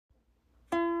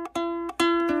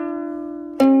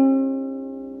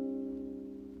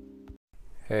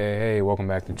Hey, welcome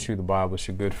back to Chew the Bible. It's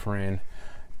your good friend,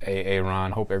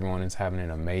 Aaron. Hope everyone is having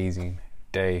an amazing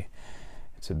day.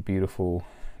 It's a beautiful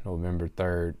November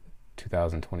 3rd,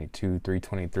 2022,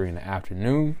 3:23 in the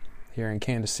afternoon here in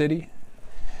Kansas City.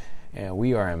 And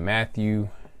we are in Matthew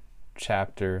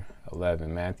chapter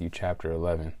 11.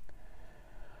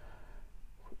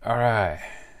 All right.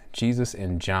 Jesus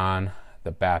and John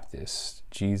the Baptist.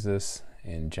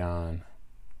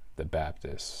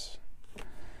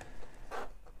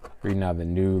 Reading out the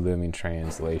New Living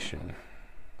Translation.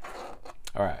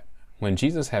 All right. When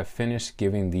Jesus had finished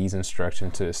giving these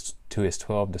instructions to his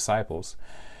 12 disciples,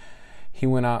 he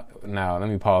went out. Now, let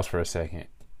me pause for a second.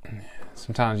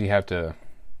 Sometimes you have to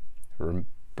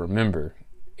remember.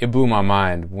 It blew my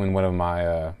mind when one of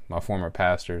my former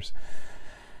pastors,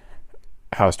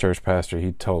 house church pastor,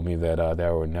 he told me that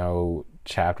there were no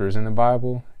chapters in the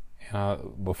Bible.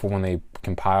 Before, when they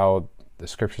compiled the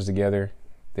scriptures together,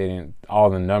 all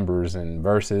the numbers and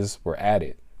verses were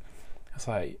added. It's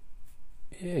like,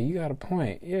 yeah, you got a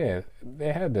point. Yeah,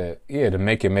 they had to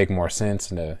make it make more sense.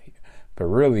 But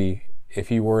really,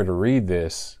 if you were to read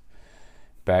this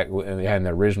back when they had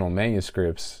the original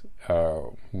manuscripts,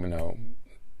 Dead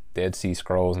Sea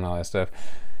Scrolls and all that stuff,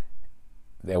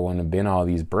 there wouldn't have been all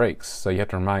these breaks. So you have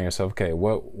to remind yourself, okay,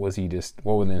 what were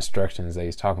the instructions that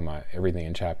he's talking about? Everything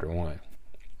in chapter 1.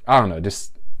 I don't know,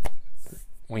 just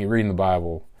when you're reading the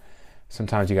Bible,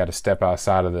 sometimes you got to step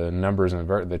outside of the numbers and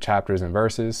the chapters and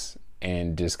verses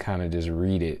and just kind of just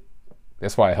read it.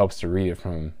 That's why it helps to read it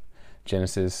from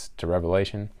Genesis to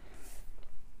Revelation.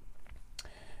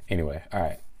 Anyway, all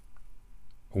right.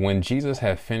 When Jesus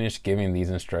had finished giving these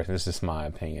instructions, this is my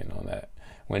opinion on that.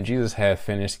 When Jesus had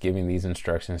finished giving these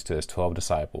instructions to his 12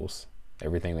 disciples,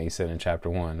 everything that he said in chapter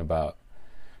 1 about,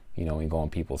 when you go in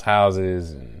people's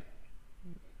houses and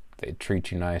they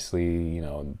treat you nicely,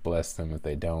 bless them. If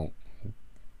they don't,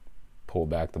 pull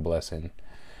back the blessing.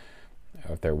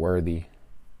 If they're worthy.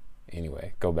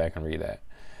 Anyway, go back and read that.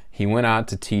 He went out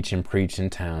to teach and preach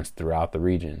in towns throughout the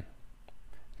region.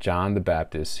 John the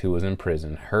Baptist, who was in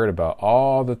prison, heard about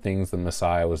all the things the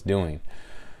Messiah was doing.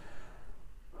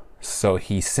 So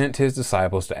he sent his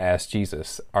disciples to ask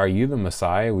Jesus, "Are you the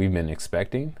Messiah we've been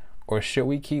expecting? Or should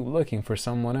we keep looking for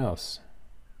someone else?"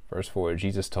 Verse 4,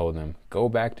 Jesus told them, "Go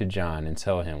back to John and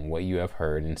tell him what you have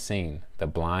heard and seen. The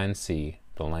blind see,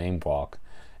 the lame walk,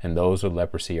 and those with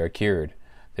leprosy are cured.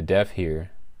 The deaf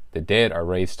hear, the dead are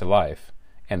raised to life,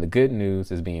 and the good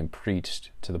news is being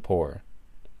preached to the poor."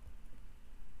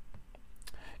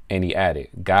 And he added,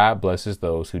 "God blesses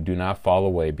those who do not fall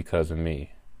away because of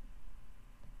me."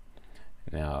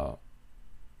 Now,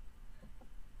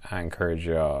 I encourage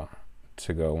y'all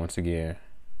to go once again,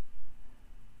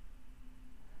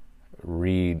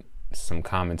 read some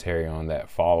commentary on that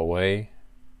fall away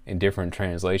in different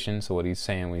translations. So what he's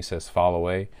saying when he says fall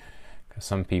away, because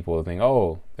some people think,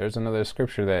 oh, there's another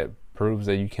scripture that proves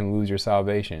that you can lose your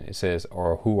salvation. It says,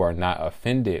 "or who are not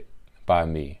offended by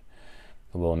me."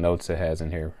 The little notes it has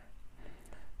in here.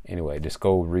 Anyway, just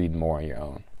go read more on your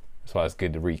own. That's why it's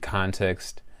good to read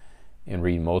context and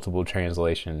read multiple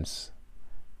translations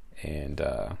and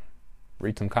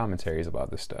read some commentaries about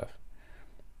this stuff.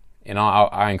 And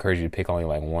I encourage you to pick only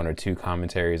like one or two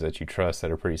commentaries that you trust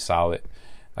that are pretty solid.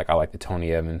 Like I like the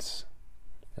Tony Evans.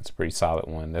 That's a pretty solid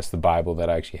one. That's the Bible that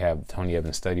I actually have, the Tony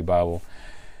Evans Study Bible.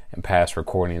 In past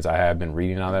recordings, I have been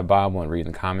reading out that Bible and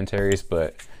reading the commentaries.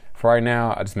 But for right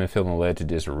now, I've just been feeling led to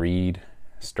just read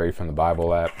straight from the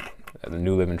Bible app, the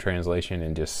New Living Translation,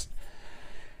 and just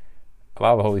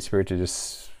allow the Holy Spirit to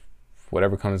just,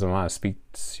 whatever comes to mind, speak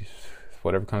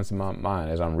whatever comes to my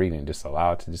mind as I'm reading. Just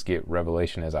allow it to just get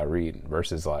revelation as I read,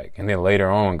 versus and then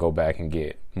later on go back and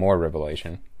get more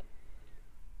revelation.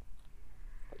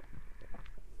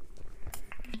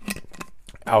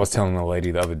 I was telling a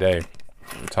lady the other day,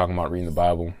 we were talking about reading the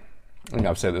Bible. I think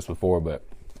I've said this before, but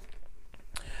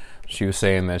she was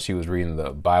saying that she was reading the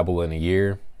Bible in a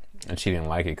year, and she didn't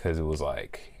like it because it was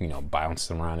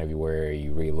bouncing around everywhere.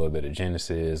 You read a little bit of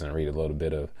Genesis and read a little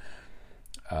bit of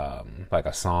like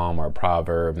a Psalm or a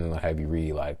proverb, and then they'll have you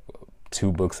read like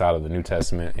 2 books out of the New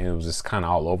Testament, and it was just kind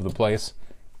of all over the place.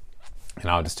 And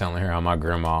I was just telling her how my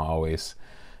grandma always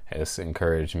has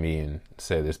encouraged me and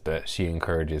said this, but she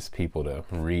encourages people to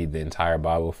read the entire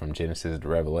Bible from Genesis to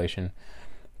Revelation,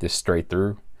 just straight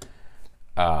through.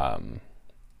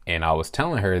 And I was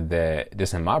telling her that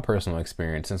just in my personal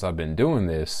experience, since I've been doing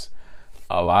this,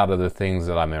 a lot of the things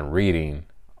that I've been reading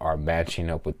are matching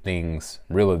up with things,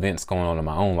 real events going on in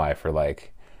my own life. Or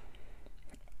like,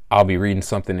 I'll be reading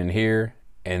something in here,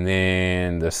 and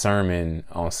then the sermon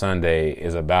on Sunday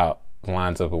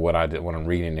lines up with what I'm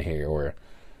reading in here. Or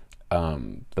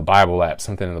the Bible app,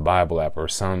 something in the Bible app, or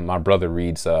my brother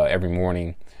reads every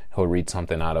morning. He'll read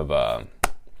something out of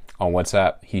on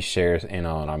WhatsApp. He shares, and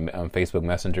on Facebook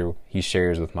Messenger, he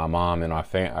shares with my mom and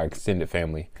our extended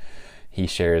family. He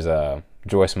shares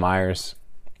Joyce Meyer's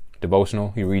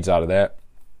devotional. He reads out of that,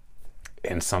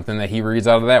 and something that he reads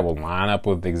out of that will line up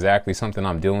with exactly something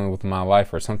I'm dealing with in my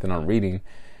life, or something I'm reading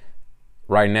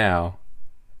right now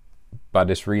by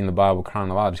just reading the Bible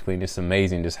chronologically. And it's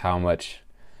amazing just how much,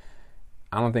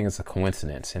 I don't think it's a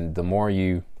coincidence. And the more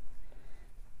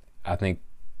I think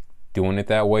doing it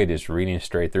that way, just reading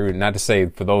straight through, not to say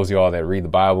for those of y'all that read the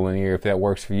Bible in here, if that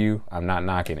works for you, I'm not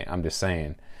knocking it. I'm just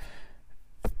saying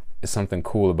it's something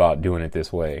cool about doing it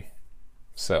this way.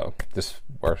 So that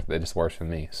just works for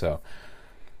me. So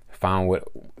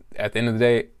at the end of the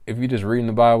day, if you're just reading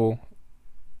the Bible,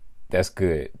 that's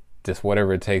good. Just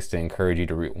whatever it takes to encourage you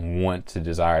to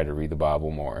desire to read the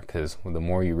Bible more, because the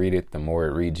more you read it, the more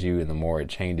it reads you, and the more it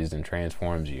changes and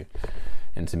transforms you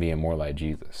into being more like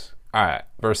Jesus. All right,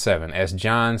 verse 7. At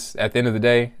the end of the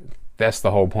day, that's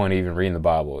the whole point of even reading the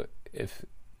Bible. If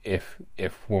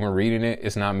when we're reading it,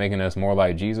 it's not making us more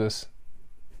like Jesus,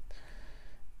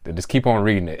 then just keep on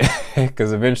reading it,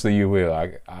 because eventually you will.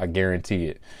 I guarantee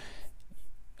it.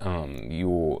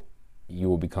 You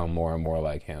will become more and more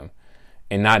like him.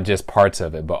 And not just parts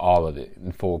of it, but all of it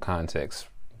in full context,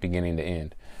 beginning to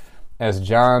end. As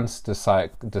John's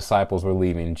disciples were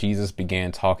leaving, Jesus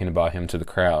began talking about him to the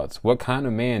crowds. What kind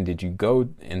of man did you go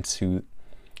into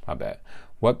the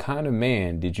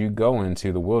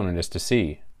wilderness to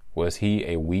see? Was he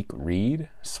a weak reed,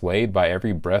 swayed by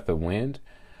every breath of wind?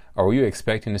 Or were you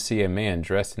expecting to see a man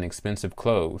dressed in expensive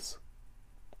clothes?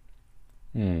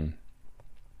 No,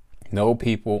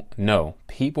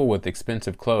 people with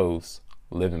expensive clothes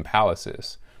live in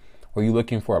palaces. Were you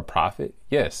looking for a prophet?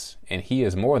 Yes, and he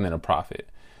is more than a prophet.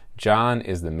 John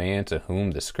is the man to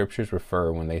whom the scriptures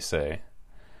refer when they say,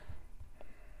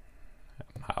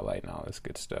 I'm highlighting all this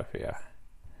good stuff here.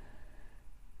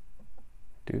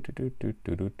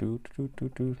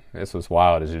 This was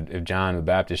wild. If John the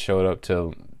Baptist showed up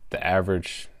to the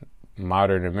average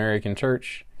modern American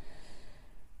church,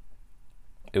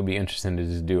 it would be interesting to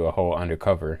just do a whole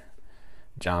undercover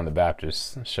John the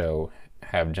Baptist show.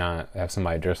 Have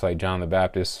somebody dressed like John the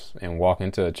Baptist and walk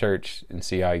into a church and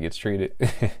see how he gets treated.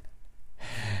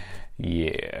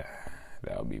 Yeah,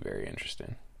 that would be very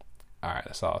interesting. All right,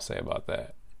 that's all I'll say about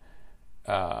that.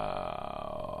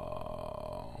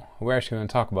 We're actually going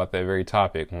to talk about that very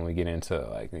topic when we get into,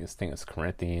 like, this thing is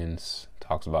Corinthians.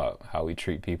 Talks about how we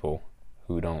treat people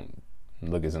who don't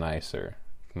look as nice or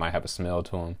might have a smell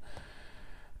to them.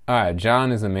 All right,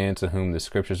 John is a man to whom the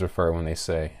scriptures refer when they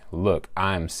say, look,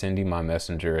 I am sending my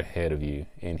messenger ahead of you,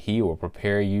 and he will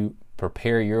prepare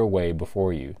your way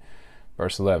before you.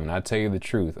 Verse 11, I tell you the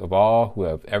truth, of all who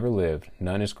have ever lived,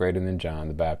 none is greater than John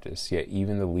the Baptist, yet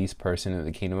even the least person in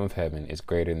the kingdom of heaven is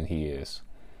greater than he is.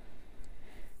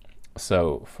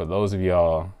 So for those of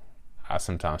y'all, I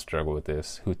sometimes struggle with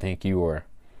this, who think you are,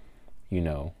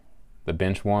 the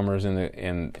bench warmers in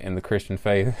the Christian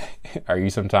faith, or you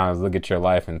sometimes look at your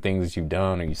life and things that you've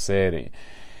done or you said, and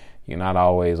you're not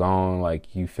always on,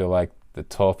 like you feel like the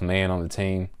 12th man on the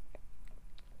team.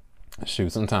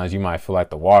 Shoot, sometimes you might feel like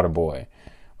the water boy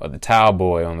or the towel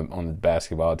boy on the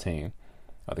basketball team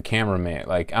or the cameraman.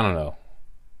 Like, I don't know.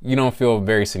 You don't feel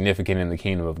very significant in the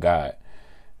kingdom of God.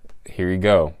 Here you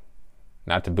go.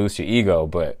 Not to boost your ego,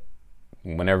 but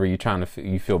whenever you're trying to,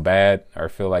 you feel bad or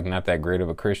feel like not that great of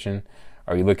a Christian,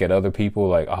 or you look at other people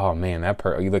like, oh man,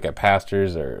 or you look at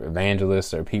pastors or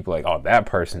evangelists or people like, oh, that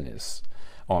person is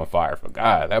on fire for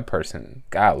God. That person,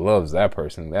 God loves that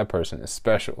person. That person is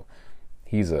special.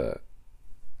 He's a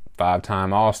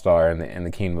 5-time all-star in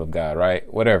the kingdom of God, right?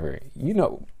 Whatever.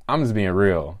 I'm just being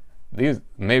real.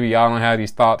 Maybe y'all don't have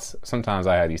these thoughts. Sometimes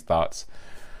I have these thoughts.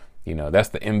 That's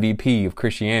the MVP of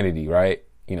Christianity, right?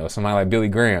 Somebody like Billy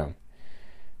Graham.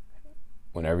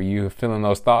 Whenever you're feeling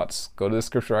those thoughts, go to the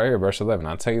scripture right here, verse 11.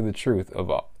 I'll tell you the truth.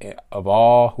 Of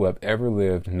all who have ever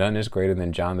lived, none is greater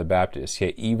than John the Baptist.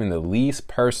 Yet even the least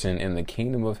person in the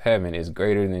kingdom of heaven is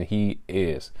greater than he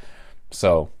is.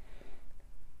 So,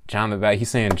 he's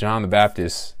saying John the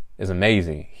Baptist is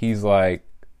amazing. He's like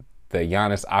the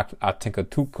Giannis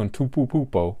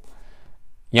Antetokounmpo.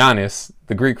 Giannis,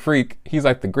 the Greek freak. He's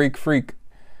like the Greek freak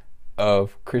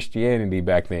of Christianity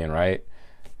back then, right?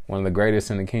 One of the greatest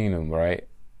in the kingdom, right?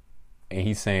 And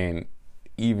he's saying,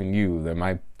 even you that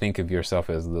might think of yourself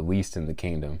as the least in the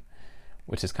kingdom,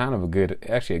 which is kind of a good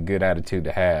attitude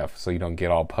to have, so you don't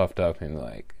get all puffed up and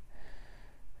like,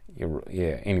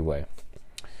 anyway,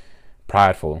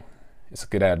 prideful. It's a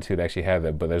good attitude to actually have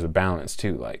that, but there's a balance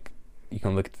too. Like, you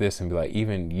can look at this and be like,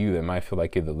 even you that might feel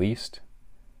like you're the least,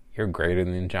 you're greater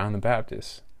than John the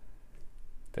Baptist.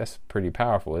 That's pretty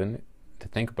powerful, isn't it, to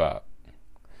think about?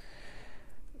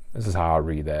 This is how I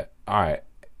read that. All right.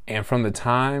 And from the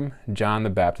time John the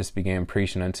Baptist began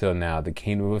preaching until now, the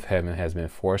kingdom of heaven has been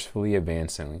forcefully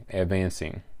advancing.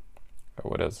 Or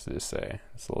what else does it say?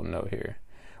 This little note here.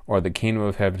 Or the kingdom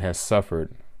of heaven has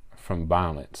suffered from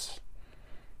violence.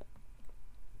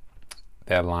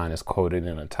 That line is quoted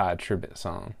in a Ty Tribbett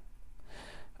song.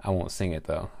 I won't sing it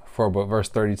though. But verse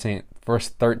 13,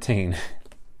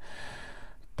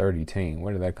 13,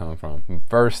 where did that come from?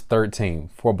 Verse 13,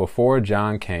 for before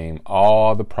John came,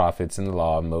 all the prophets in the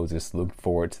law of Moses looked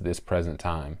forward to this present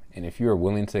time. And if you are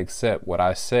willing to accept what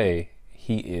I say,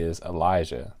 he is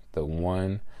Elijah, the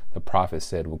one the prophet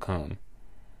said will come.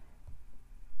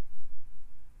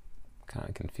 Kind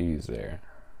of confused there,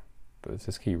 but let's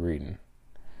just keep reading.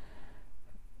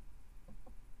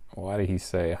 Why did he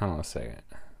say, hold on a second.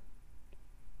 I'm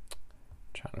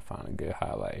trying to find a good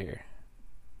highlight here.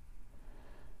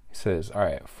 He says, all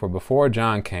right, for before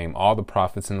John came, all the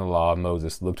prophets in the law of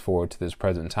Moses looked forward to this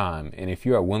present time. And if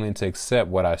you are willing to accept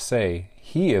what I say,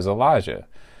 he is Elijah,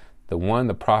 the one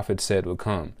the prophet said would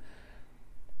come.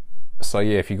 So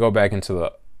yeah, if you go back into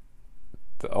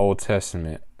the Old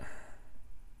Testament,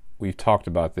 we've talked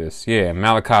about this. Yeah,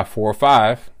 Malachi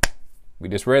 4:5. We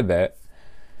just read that.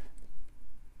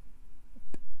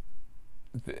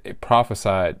 It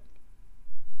prophesied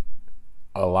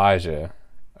Elijah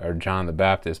or John the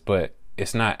Baptist, but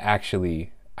it's not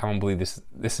actually, I don't believe this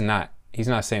is not, he's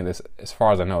not saying this, as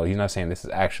far as I know, he's not saying this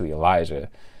is actually Elijah.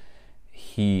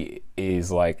 He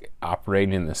is like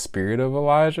operating in the spirit of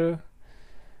Elijah.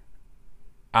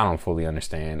 I don't fully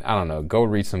understand. I don't know. Go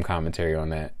read some commentary on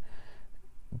that.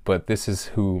 But this is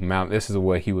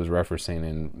what he was referencing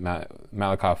in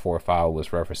Malachi 4:5 was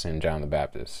referencing John the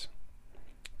Baptist.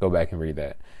 Go back and read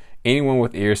that. Anyone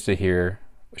with ears to hear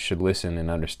should listen and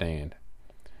understand.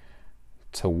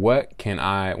 To what can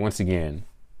I, once again,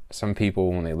 some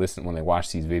people when they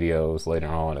watch these videos later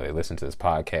on, or they listen to this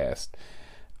podcast,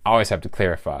 I always have to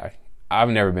clarify. I've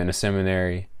never been to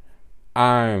seminary.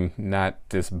 I'm not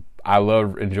this,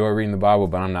 enjoy reading the Bible,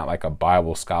 but I'm not like a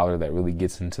Bible scholar that really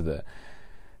gets into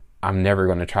I'm never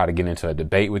going to try to get into a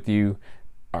debate with you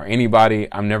or anybody.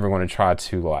 I'm never going to try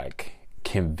to like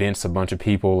convince a bunch of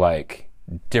people like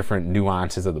different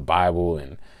nuances of the Bible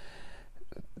and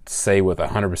say with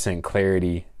 100%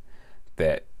 clarity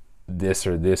that this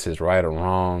or this is right or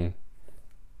wrong.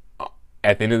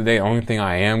 At the end of the day, the only thing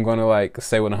I am going to like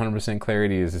say with 100%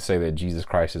 clarity is to say that Jesus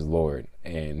Christ is Lord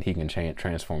and he can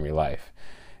transform your life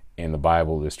and the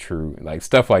Bible is true, like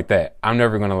stuff like that. I'm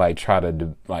never going to like try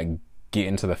to get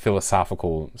into the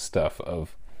philosophical stuff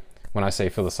of, when I say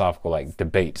philosophical, like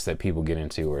debates that people get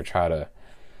into or try to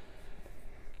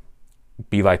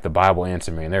be like the Bible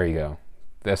answer man. There you go.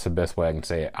 That's the best way I can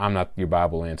say it. I'm not your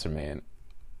Bible answer man.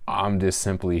 I'm just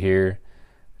simply here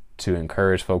to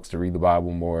encourage folks to read the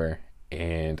Bible more.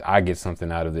 And I get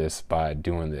something out of this by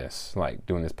doing this, like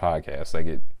doing this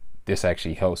podcast. This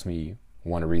actually helps me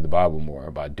want to read the Bible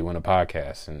more by doing a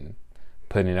podcast and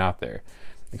putting it out there.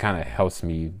 It kind of helps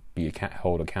me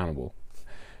hold accountable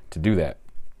to do that.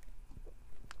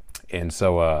 And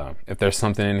so if there's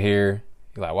something in here,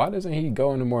 you're like, why doesn't he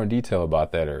go into more detail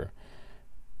about that? Or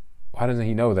why doesn't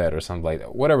he know that? Or something like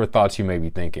that. Whatever thoughts you may be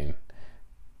thinking,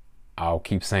 I'll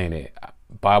keep saying it.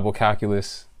 Bible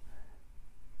calculus,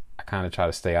 I kind of try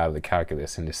to stay out of the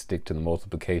calculus and just stick to the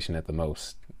multiplication at the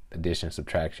most, addition,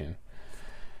 subtraction,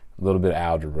 a little bit of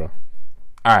algebra.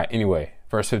 All right, anyway.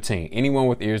 Verse 15, anyone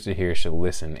with ears to hear should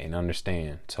listen and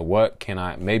understand. To what can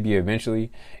I, maybe eventually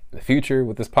in the future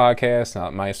with this podcast, I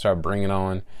might start bringing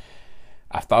on,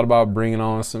 I've thought about bringing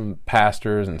on some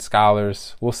pastors and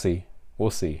scholars. We'll see.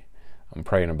 I'm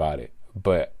praying about it.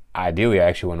 But ideally, I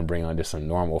actually want to bring on just some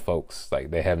normal folks.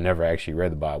 Like they have never actually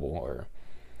read the Bible, or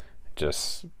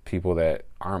just people that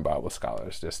aren't Bible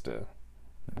scholars, just to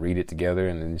read it together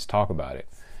and then just talk about it.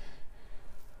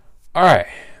 All right,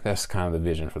 that's kind of the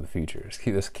vision for the future.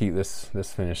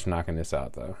 Let's finish knocking this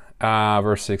out though.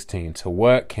 Verse 16, to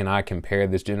what can I compare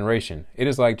this generation? It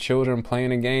is like children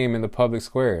playing a game in the public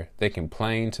square. They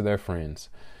complain to their friends.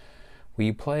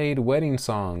 We played wedding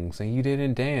songs and you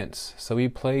didn't dance. So we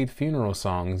played funeral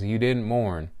songs and you didn't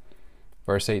mourn.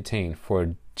 Verse 18,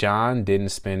 for John didn't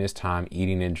spend his time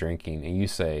eating and drinking, and you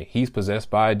say, he's possessed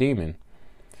by a demon.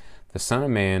 The Son of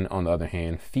Man, on the other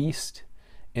hand, feasts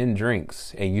and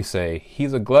drinks, and you say,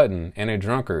 he's a glutton and a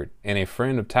drunkard and a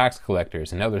friend of tax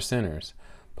collectors and other sinners.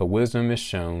 But wisdom is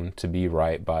shown to be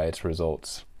right by its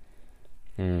results.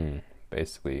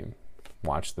 Basically,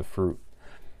 watch the fruit.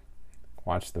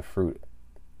 Watch the fruit.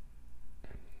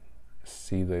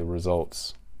 See the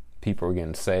results. People are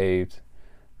getting saved.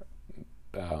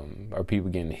 Are people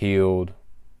getting healed?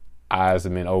 Eyes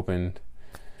have been opened.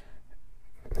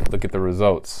 Look at the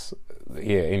results.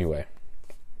 Yeah, anyway.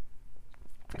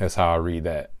 That's how I read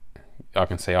that. Y'all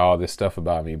can say all this stuff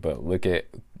about me, but look at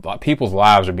people's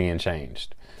lives are being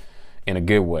changed in a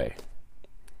good way.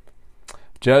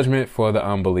 Judgment for the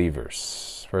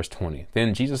unbelievers. Verse 20.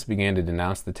 Then Jesus began to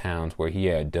denounce the towns where he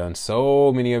had done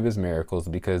so many of his miracles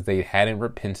because they hadn't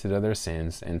repented of their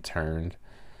sins and turned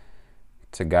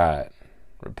to God.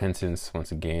 Repentance,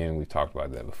 once again, we've talked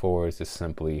about that before. It's just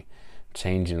simply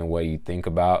changing the way you think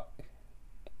about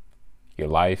your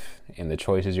life and the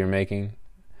choices you're making,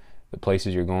 the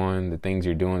places you're going, the things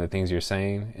you're doing, the things you're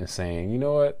saying, and saying, you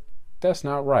know what, that's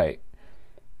not right.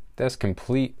 That's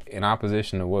complete in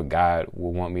opposition to what God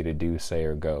will want me to do, say,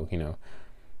 or go. You know,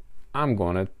 I'm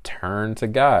going to turn to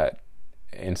God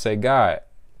and say, God,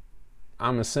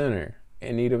 I'm a sinner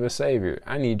in need of a savior.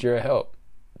 I need your help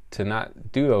to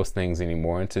not do those things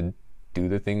anymore and to do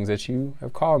the things that you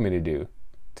have called me to do,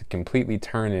 to completely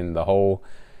turn in the whole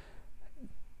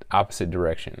opposite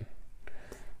direction.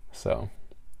 So,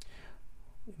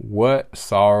 what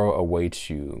sorrow awaits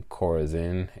you,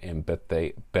 Chorazin and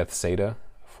Bethsaida?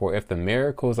 For if the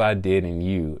miracles I did in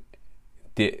you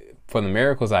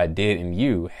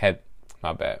had,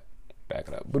 my bad, back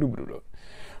it up.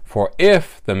 For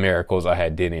if the miracles I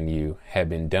had did in you had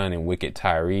been done in wicked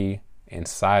Tyre and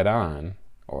Sidon,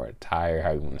 or Tyre,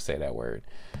 how you want to say that word,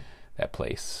 that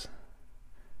place,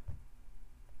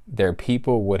 their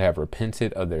people would have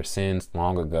repented of their sins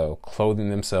long ago, clothing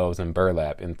themselves in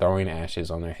burlap and throwing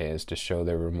ashes on their heads to show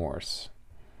their remorse.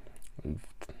 We've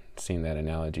seen that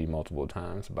analogy multiple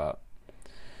times about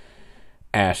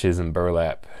ashes and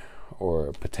burlap,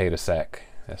 or potato sack.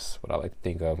 That's what I like to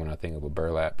think of when I think of a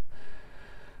burlap.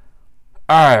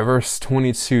 All right, verse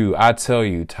 22. I tell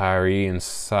you, Tyre and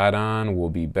Sidon will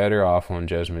be better off on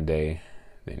Judgment Day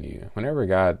than you. Whenever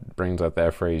God brings up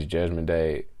that phrase, Judgment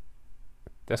Day,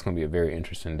 that's going to be a very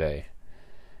interesting day.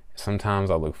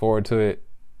 Sometimes I look forward to it.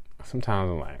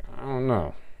 Sometimes I'm like, I don't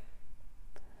know.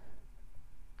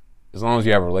 As long as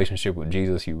you have a relationship with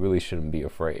Jesus, you really shouldn't be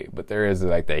afraid. But there is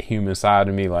like that human side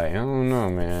of me, like, I don't know,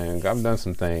 man. I've done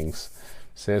some things,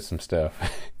 said some stuff.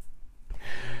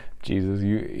 Jesus,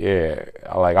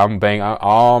 I'm banging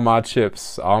all my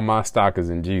chips, all my stock is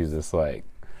in Jesus, like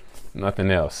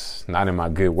nothing else. Not in my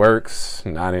good works,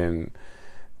 not in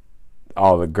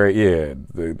all the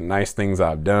the nice things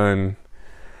I've done,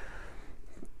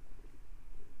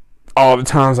 all the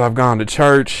times I've gone to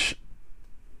church,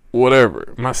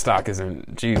 whatever. My stock is in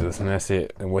Jesus, and that's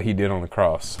it, and what he did on the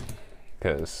cross.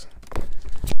 Because,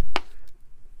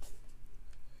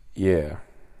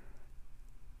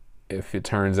 if it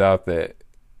turns out that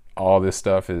all this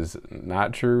stuff is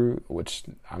not true, which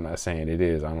I'm not saying it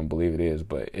is, I don't believe it is,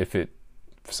 but if it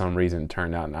for some reason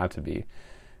turned out not to be,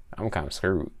 I'm kind of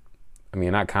screwed. I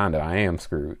mean, not kind of, I am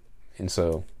screwed. And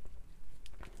so,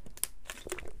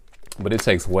 but it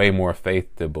takes way more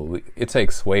faith to believe. It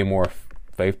takes way more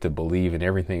faith to believe in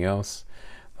everything else.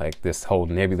 Like this whole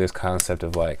nebulous concept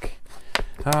of like,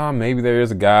 maybe there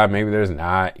is a God, maybe there's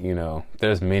not,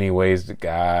 there's many ways to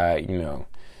God,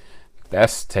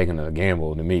 that's taking a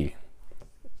gamble to me.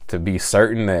 To be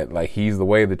certain that like he's the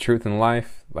way, the truth, and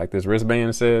life, like this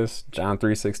wristband says, John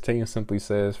 3:16 simply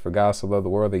says, for God so loved the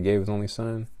world, he gave his only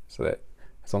son, so that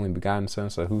his only begotten son,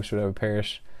 so who should ever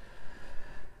perish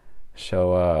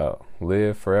shall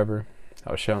live forever.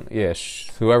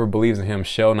 Whoever believes in him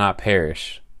shall not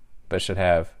perish, but should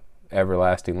have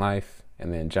everlasting life.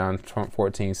 And then John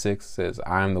 14:6 says,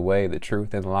 I am the way, the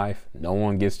truth, and the life. No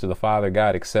one gets to the Father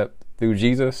God except through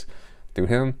Jesus, through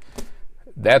him.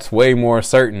 That's way more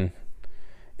certain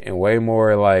and way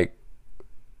more like,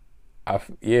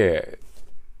 it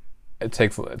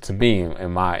takes, to me,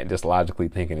 in my just logically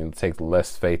thinking, it takes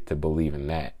less faith to believe in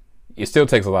that. It still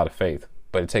takes a lot of faith,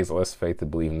 but it takes less faith to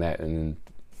believe in that than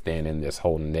in this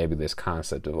whole nebulous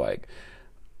concept of like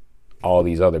all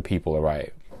these other people are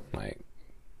right, like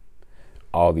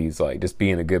all these, like just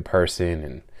being a good person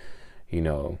and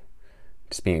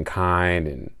just being kind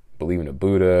and believing in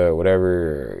Buddha or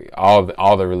whatever,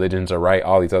 all the religions are right,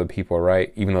 all these other people are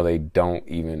right, even though they don't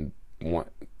even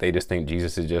they just think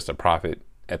Jesus is just a prophet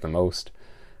at the most.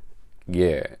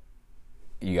 There's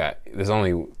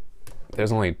only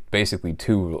basically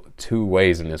two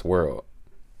ways in this world: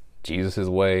 Jesus'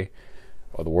 way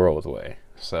or the world's way.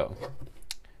 So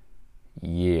I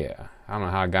don't know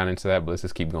how I got into that, but let's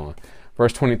just keep going.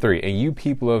 Verse 23, and you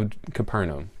people of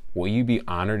Capernaum, will you be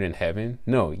honored in heaven?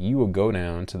 No, you will go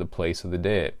down to the place of the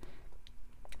dead.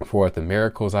 For if the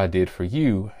miracles I did for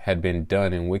you had been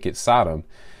done in wicked Sodom,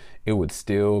 it would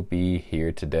still be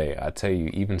here today. I tell you,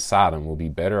 even Sodom will be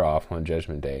better off on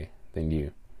Judgment Day than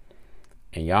you.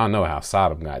 And y'all know how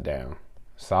Sodom got down.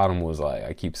 Sodom was like,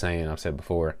 I keep saying, I've said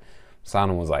before,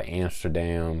 Sodom was like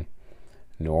Amsterdam,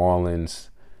 New Orleans,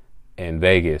 and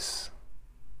Vegas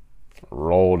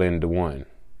rolled into one.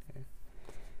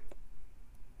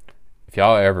 If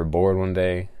y'all are ever bored one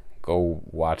day, go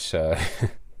watch I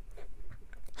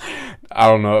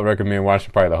don't know, I recommend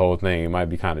watching probably the whole thing. It might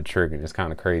be kind of triggering, it's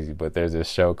kind of crazy, but there's this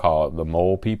show called The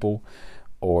Mole People,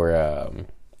 or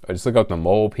just look up The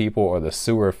Mole People or the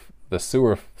sewer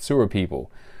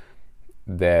people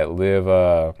that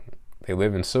live they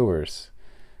live in sewers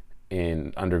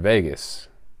in under Vegas.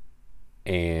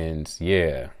 And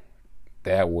yeah,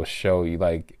 that will show you,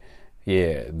 like,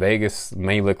 yeah, Vegas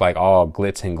may look like all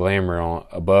glitz and glamour on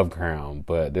above ground,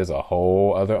 but there's a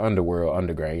whole other underworld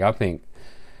underground. Y'all think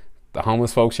the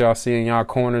homeless folks y'all see in y'all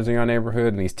corners in your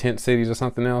neighborhood in these tent cities or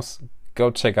something else?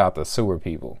 Go check out the sewer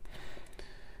people.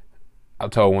 I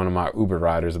told one of my Uber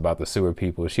riders about the sewer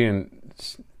people. She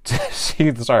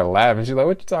started laughing. She's like,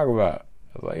 "What you talking about?"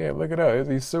 I was like, "Yeah, look it up. It's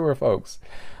these sewer folks.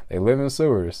 They live in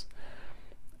sewers."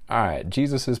 All right,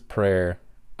 Jesus' prayer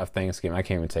of Thanksgiving. I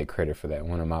can't even take credit for that.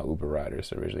 One of my Uber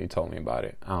riders originally told me about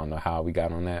it. I don't know how we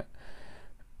got on that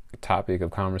topic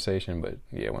of conversation, but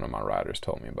yeah, one of my riders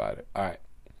told me about it. All right.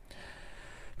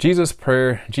 Jesus'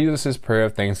 prayer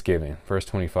of thanksgiving, verse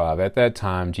 25. At that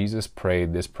time, Jesus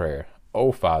prayed this prayer: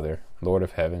 "O Father, Lord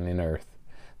of heaven and earth,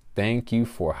 thank you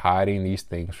for hiding these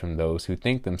things from those who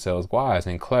think themselves wise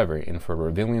and clever, and for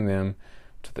revealing them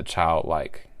to the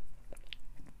childlike."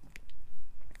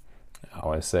 I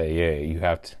always say, yeah, you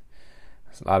have to.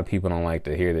 A lot of people don't like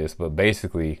to hear this, but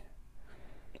basically,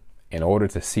 in order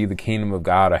to see the kingdom of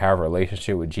God or have a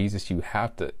relationship with Jesus, you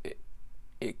have to.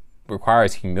 It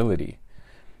requires humility.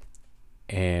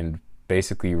 And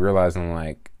basically realizing,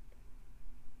 like,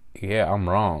 yeah, I'm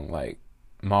wrong. Like,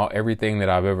 everything that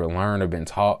I've ever learned or been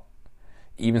taught,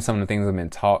 even some of the things I've been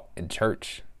taught in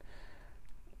church,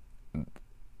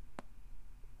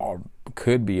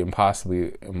 could be and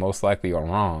possibly, most likely, are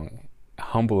wrong.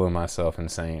 Humbling myself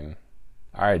and saying,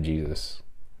 "All right, Jesus,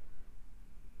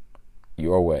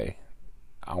 your way.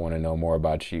 I want to know more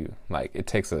about you." Like, it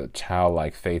takes a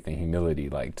childlike faith and humility,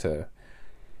 like,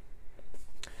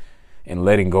 and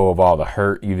letting go of all the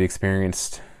hurt you've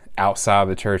experienced outside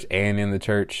the church and in the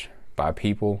church by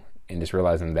people, and just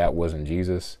realizing that wasn't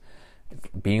Jesus.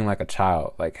 Being like a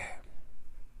child, I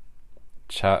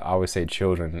always say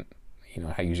children,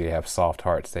 I usually have soft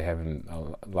hearts. They haven't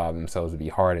allowed themselves to be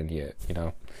hardened yet,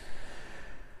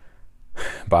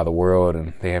 by the world,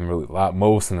 and they haven't really,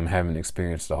 most of them haven't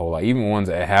experienced a whole lot. Even ones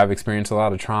that have experienced a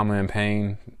lot of trauma and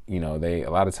pain, a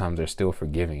lot of times they're still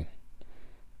forgiving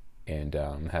and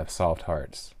have soft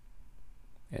hearts.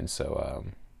 And so,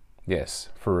 yes,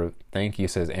 thank you,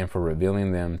 it says, and for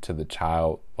revealing them to the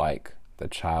childlike.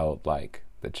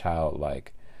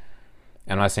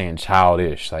 I'm not saying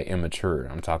childish, like immature.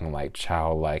 I'm talking like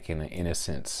childlike in an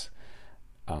innocence,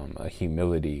 a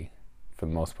humility. For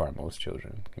the most part, most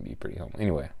children can be pretty humble.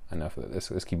 Anyway, enough of this.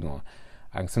 Let's keep going.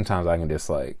 Sometimes I can just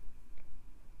I'm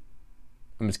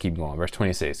just keep going. Verse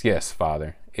 26. Yes,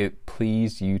 Father, it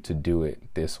pleased you to do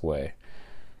it this way.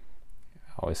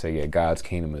 I always say, yeah, God's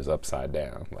kingdom is upside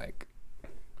down. Like,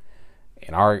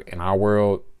 in our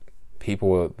world,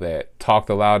 people that talk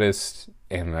the loudest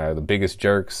and are the biggest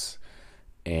jerks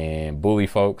and bully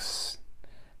folks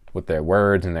with their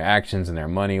words and their actions and their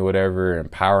money, whatever,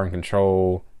 and power and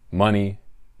control, money,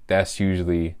 that's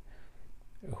usually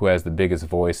who has the biggest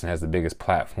voice and has the biggest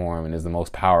platform and is the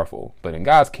most powerful. But in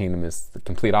God's kingdom, it's the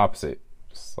complete opposite.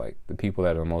 It's like the people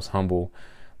that are the most humble,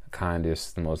 the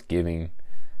kindest, the most giving,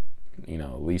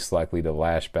 least likely to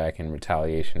lash back in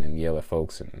retaliation and yell at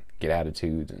folks and get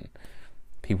attitudes, and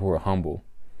people who are humble.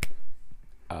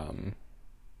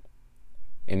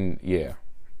 And yeah,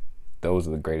 those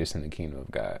are the greatest in the kingdom of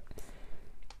God.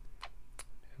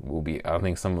 I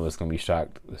think some of us gonna be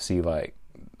shocked to see like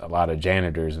a lot of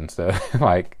janitors and stuff.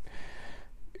 Like,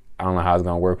 I don't know how it's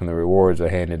gonna work when the rewards are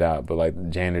handed out, but like the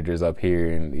janitors up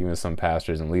here and even some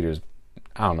pastors and leaders,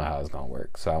 I don't know how it's gonna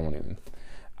work. So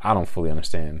I don't fully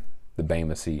understand the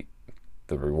Bema seat,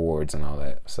 the rewards and all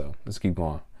that. So let's keep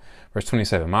going. Verse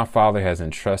 27, my Father has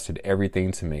entrusted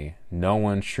everything to me. No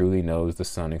one truly knows the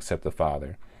Son except the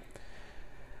Father.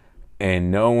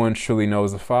 And no one truly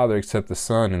knows the Father except the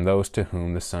Son and those to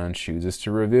whom the Son chooses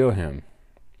to reveal him.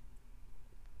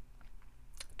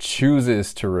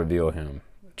 Chooses to reveal him.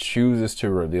 Chooses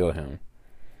to reveal him.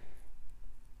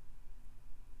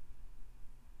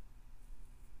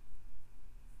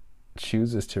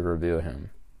 chooses to reveal him.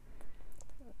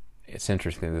 It's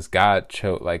interesting. This God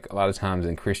chose, like a lot of times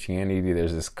in Christianity,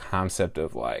 there's this concept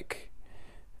of like,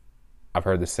 I've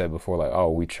heard this said before, like, oh,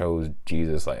 we chose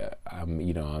Jesus. Like, I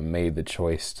made the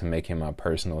choice to make him my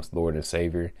personal Lord and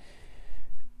Savior.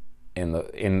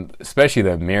 And especially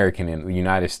the American and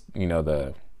the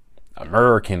the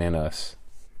American in us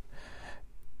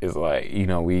is like,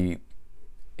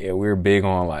 we're big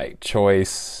on like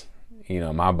choice.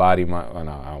 My body, no,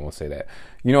 I won't say that.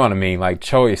 You know what I mean? Like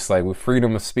choice, like with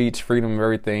freedom of speech, freedom of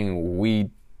everything.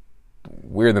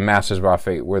 We're the masters of our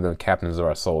fate. We're the captains of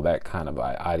our soul. That kind of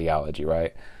ideology,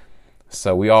 right?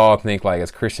 So we all think like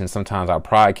as Christians, sometimes our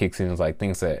pride kicks in. It's like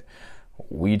things that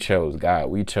we chose God,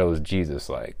 we chose Jesus.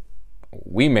 Like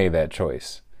we made that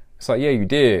choice. It's like, yeah, you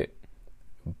did,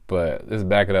 but let's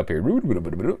back it up here.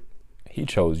 He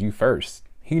chose you first.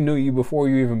 He knew you before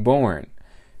you were even born.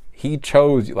 He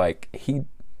chose you, like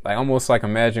almost like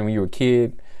imagine when you were a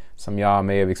kid. Some of y'all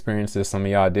may have experienced this, some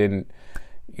of y'all didn't.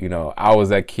 I was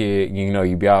that kid,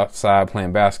 you'd be outside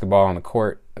playing basketball on the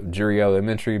court of Drury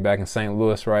Elementary back in St.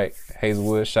 Louis, right?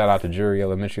 Hazelwood, shout out to Drury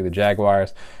Elementary, the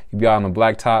Jaguars. You'd be out on the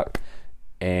blacktop,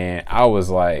 and I was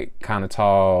like kind of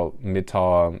tall,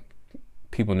 mid-tall.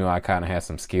 People knew I kind of had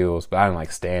some skills, but I didn't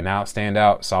like stand out.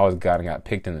 So I always got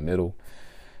picked in the middle.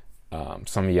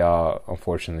 Some of y'all,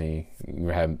 unfortunately, you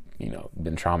have,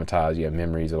 been traumatized. You have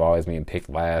memories of always being picked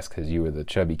last because you were the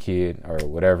chubby kid or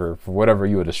whatever. For whatever,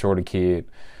 you were the shorter kid.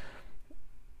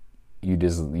 You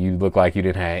look like you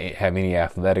didn't have any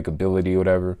athletic ability or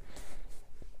whatever.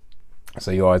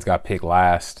 So you always got picked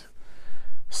last.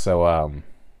 So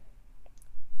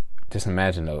just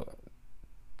imagine though,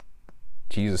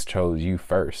 Jesus chose you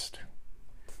first.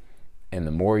 And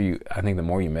the more you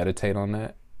meditate on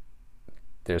that,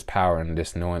 there's power in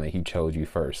just knowing that he chose you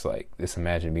first. Like, just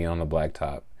imagine being on the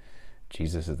blacktop.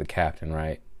 Jesus is the captain,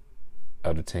 right,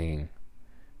 of the team.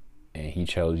 And he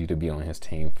chose you to be on his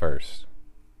team first.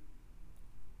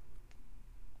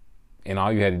 And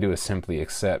all you had to do is simply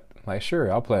accept, like,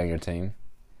 sure, I'll play on your team.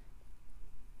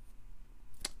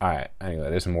 All right,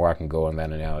 anyway, there's more I can go on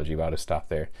that analogy, but I'll just stop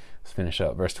there. Let's finish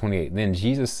up. Verse 28. Then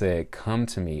Jesus said, "Come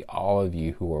to me, all of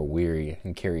you who are weary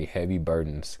and carry heavy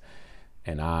burdens,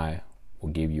 and I will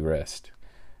give you rest."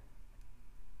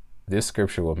 This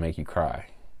scripture will make you cry.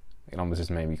 It almost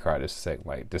just made me cry just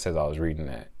as I was reading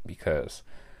that, because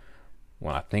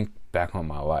when I think back on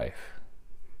my life,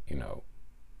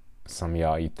 some of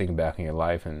y'all, you think back on your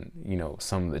life and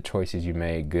some of the choices you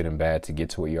made, good and bad, to get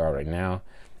to where you are right now.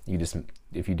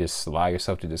 If you just allow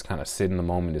yourself to just kind of sit in the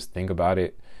moment, just think about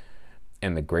it,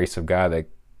 and the grace of God that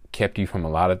kept you from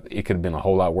it could have been a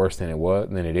whole lot worse than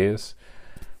it is.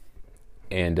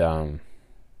 And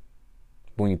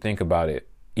when you think about it,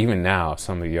 even now,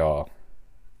 some of y'all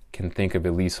can think of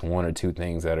at least one or two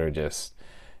things that are just,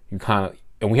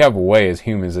 and we have a way as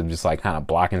humans of just like kind of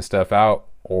blocking stuff out.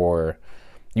 Or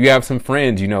you have some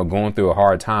friends, going through a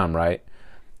hard time, right,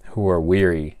 who are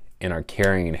weary and are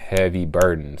carrying heavy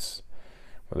burdens,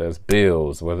 whether that's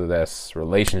bills, whether that's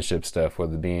relationship stuff,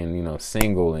 whether being,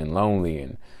 single and lonely,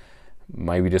 and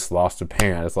maybe just lost a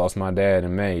parent. I just lost my dad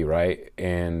in May, right?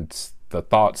 And the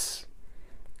thoughts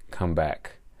come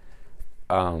back.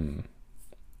 Some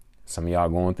of y'all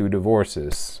going through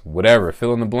divorces, whatever,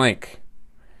 fill in the blank.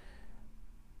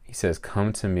 He says,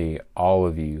 "Come to me, all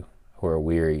of you who are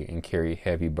weary and carry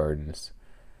heavy burdens,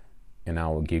 and I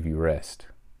will give you rest."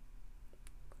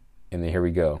 And then here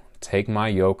we go. "Take my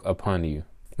yoke upon you."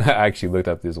 I actually looked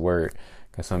up this word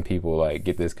because some people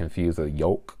get this confused with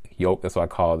yoke. That's what I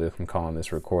call this. I'm calling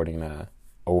this recording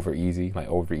over easy, like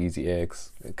over easy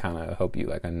eggs. It kind of help you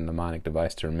like a mnemonic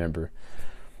device to remember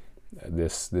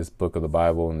this book of the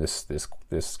Bible and this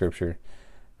scripture.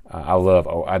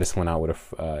 I just went out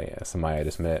with somebody I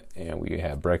just met, and we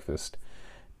had breakfast,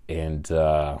 and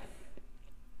I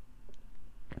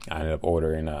ended up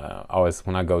ordering. Always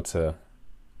when I go to,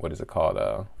 what is it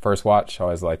called? First Watch. I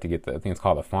always like to get I think it's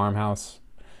called a Farmhouse.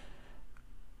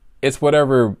 It's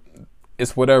whatever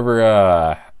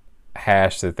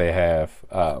hash that they have.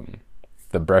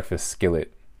 The breakfast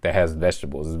skillet that has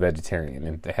vegetables. It's vegetarian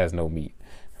and it has no meat.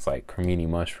 It's like cremini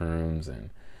mushrooms and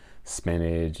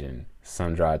spinach and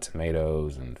sun-dried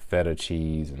tomatoes and feta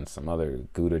cheese and some other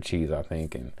Gouda cheese, I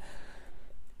think. And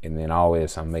then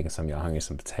always I'm making some of y'all hungry,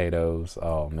 some potatoes.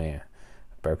 Oh man,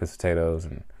 breakfast potatoes.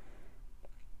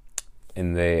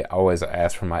 And they always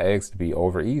ask for my eggs to be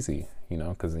over easy,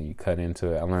 because then you cut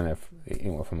into it. I learned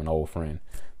that from an old friend.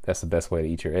 That's the best way to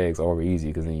eat your eggs, over easy,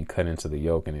 because then you cut into the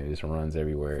yolk and it just runs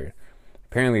everywhere.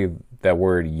 Apparently that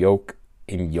word yolk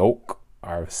and yolk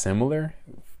are similar.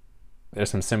 There's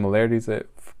some similarities that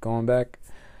going back.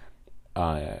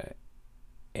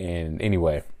 And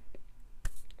anyway,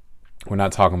 we're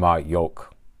not talking about yolk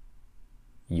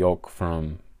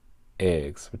from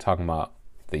eggs. We're talking about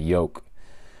the yoke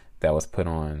that was put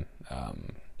on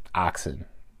oxen.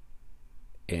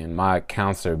 And my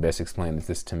counselor best explained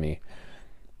this to me,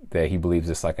 that he believes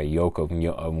it's like a yoke of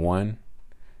one,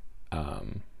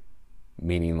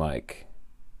 meaning like,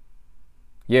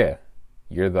 you're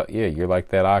like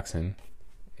that oxen,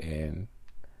 and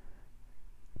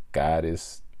God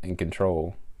is in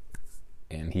control,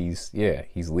 and he's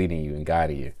leading you and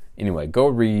guiding you. Anyway, go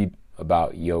read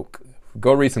about yoke.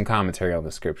 Go read some commentary on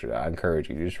the scripture. I encourage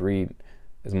you to just read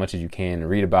as much as you can and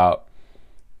read about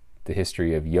the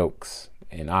history of yokes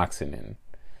and oxen, and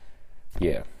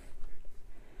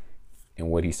and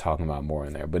what he's talking about more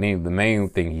in there. But anyway, the main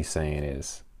thing he's saying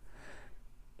is,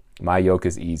 my yoke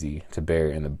is easy to bear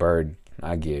and the burden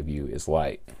I give you is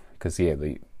light. Because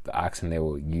the oxen, they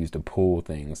will use to pull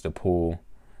things, to pull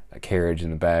a carriage in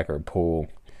the back, or pull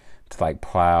to like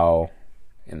plow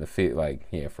in the field,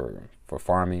 for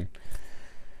farming.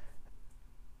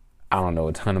 I don't know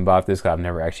a ton about this because I've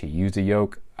never actually used a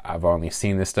yoke. I've only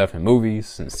seen this stuff in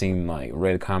movies and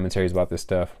read commentaries about this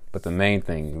stuff. But the main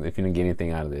thing, if you didn't get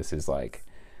anything out of this, is like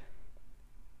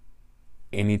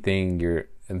anything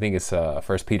I think it's 1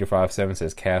 Peter 5:7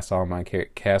 says, cast all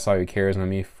your cares on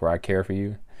me, for I care for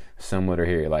you. Similar to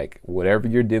here, like whatever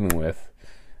you're dealing with,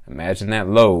 imagine that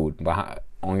load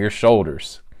on your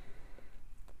shoulders,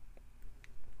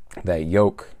 that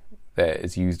yoke that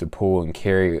is used to pull and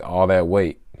carry all that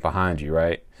weight behind you,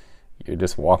 right? You're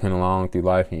just walking along through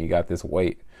life and you got this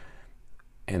weight,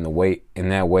 and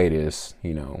that weight is,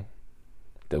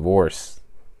 divorce,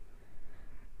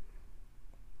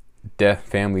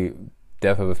 death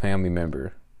of a family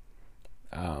member,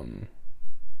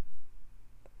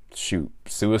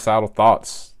 suicidal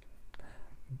thoughts,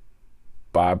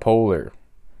 bipolar,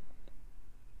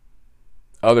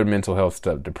 other mental health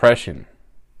stuff, depression,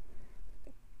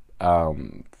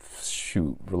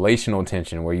 relational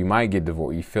tension where you might get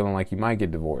divorced, you feeling like you might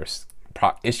get divorced,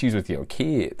 issues with your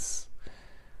kids,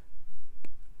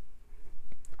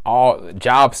 all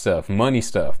job stuff, money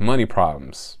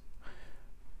problems,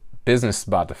 business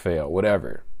about to fail,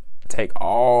 whatever. Take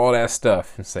all that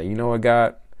stuff and say, you know what,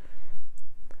 God,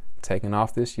 taking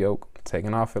off this yoke,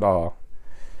 taking off it all,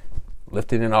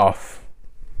 lifting it off,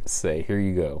 say, here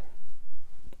you go,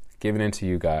 give it into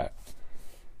you, God,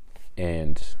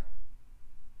 and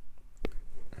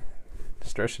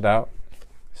stretch it out.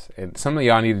 And some of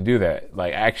y'all need to do that,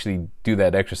 like actually do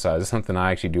that exercise. It's something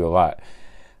I actually do a lot,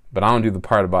 but I don't do the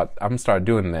part about, I'm gonna start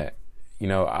doing that.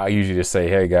 I usually just say,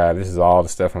 hey God, this is all the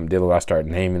stuff I'm dealing with. I start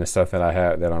naming the stuff that I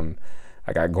have, that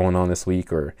I got going on this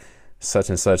week, or such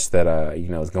and such that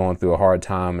is going through a hard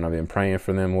time, and I've been praying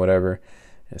for them, whatever.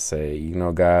 And say,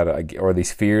 God, or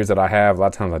these fears that I have. A lot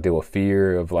of times I deal with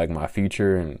fear of like my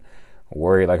future, and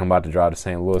worry like I'm about to drive to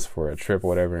St. Louis for a trip or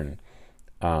whatever,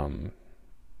 and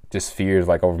just fears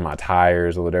like over my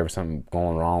tires or whatever, something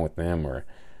going wrong with them, or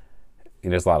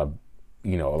there's a lot of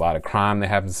crime that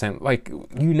happens. Like,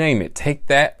 you name it, take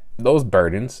those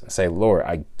burdens, say, Lord,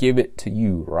 I give it to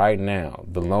you right now.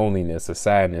 The loneliness, the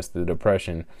sadness, the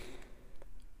depression,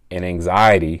 and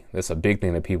anxiety. That's a big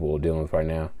thing that people are dealing with right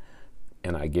now.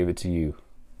 And I give it to you,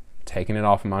 taking it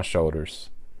off of my shoulders,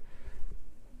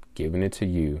 giving it to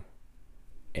you.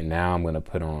 And now I'm going to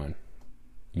put on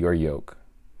your yoke.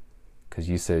 Because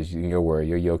you said in your word,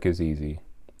 your yoke is easy,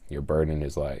 your burden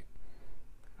is light.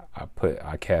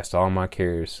 I cast all my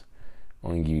cares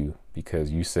on you,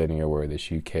 because you said in your word that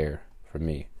you care for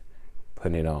me.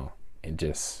 Putting it on, and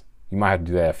you might have to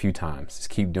do that a few times. Just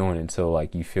keep doing it until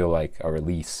like you feel like a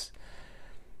release.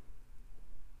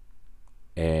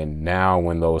 And now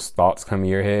when those thoughts come in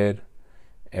your head,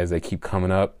 as they keep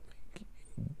coming up,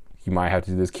 you might have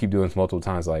to keep doing this multiple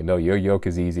times. Like, no, your yoke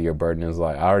is easy, your burden is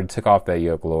light. I already took off that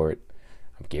yoke, Lord.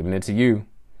 I'm giving it to you.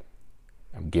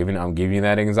 I'm giving you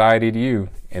that anxiety to you.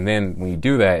 And then when you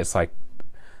do that, it's like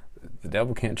the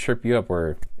devil can't trip you up,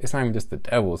 where it's not even just the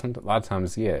devil. A lot of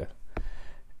times,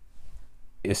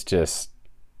 it's just,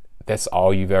 that's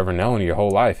all you've ever known your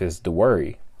whole life is to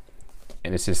worry.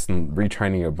 And it's just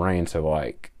retraining your brain to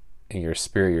like, in your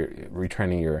spirit, you're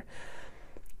retraining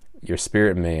your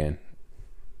spirit man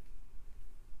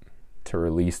to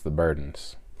release the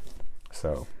burdens.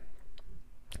 So,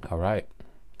 all right.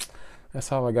 That's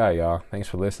all I got, y'all. Thanks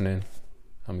for listening.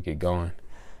 I'm gonna get going.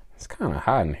 It's kind of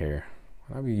hot in here.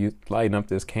 I'll be lighting up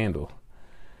this candle.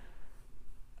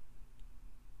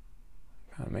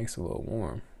 Kind of makes it a little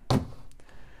warm.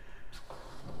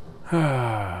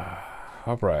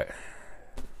 All right.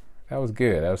 That was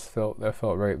good. That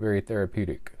felt very, very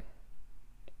therapeutic.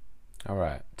 All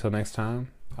right. Till next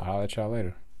time. I'll holler at y'all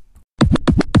later.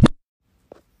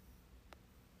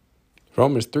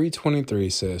 Romans 3:23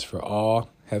 says, "For all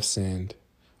have sinned,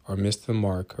 or missed the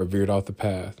mark, or veered off the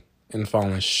path, and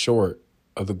fallen short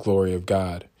of the glory of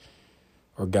God,"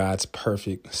 or God's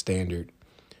perfect standard.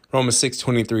 Romans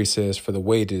 6:23 says, "For the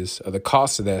wages of the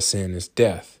cost of that sin is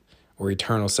death, or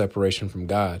eternal separation from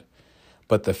God.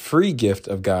 But the free gift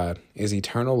of God is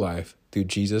eternal life through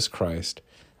Jesus Christ,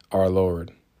 our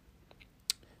Lord."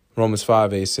 Romans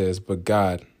 5:8 says, "But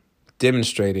God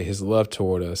demonstrated his love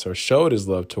toward us," or showed his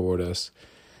love toward us,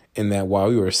 "in that while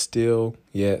we were still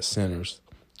yet sinners,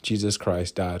 Jesus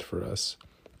Christ died for us."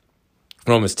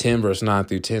 Romans 10 verse 9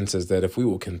 through 10 says that if we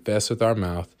will confess with our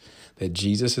mouth that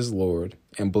Jesus is Lord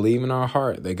and believe in our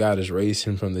heart that God has raised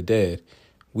him from the dead,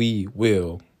 we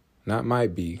will, not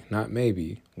might be, not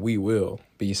maybe, we will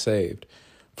be saved.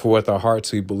 For with our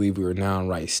hearts we believe we are now in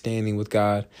right standing with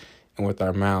God, and with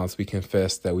our mouths we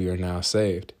confess that we are now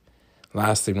saved.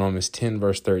 Lastly, Romans 10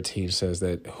 verse 13 says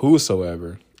that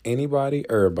whosoever, anybody,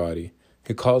 everybody,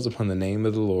 who calls upon the name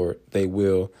of the Lord, they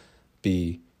will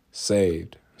be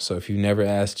saved. So if you've never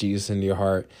asked Jesus into your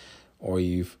heart, or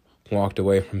you've walked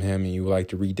away from him and you would like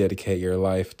to rededicate your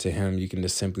life to him, you can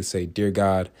just simply say, "Dear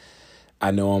God,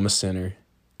 I know I'm a sinner.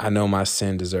 I know my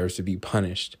sin deserves to be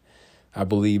punished. I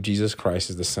believe Jesus Christ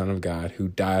is the Son of God who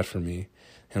died for me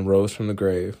and rose from the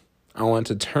grave. I want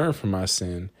to turn from my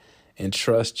sin and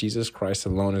trust Jesus Christ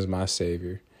alone as my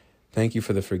Savior. Thank you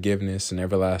for the forgiveness and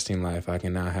everlasting life I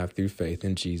can now have through faith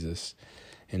in Jesus.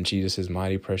 In Jesus'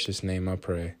 mighty precious name I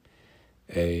pray.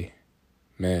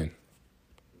 Amen."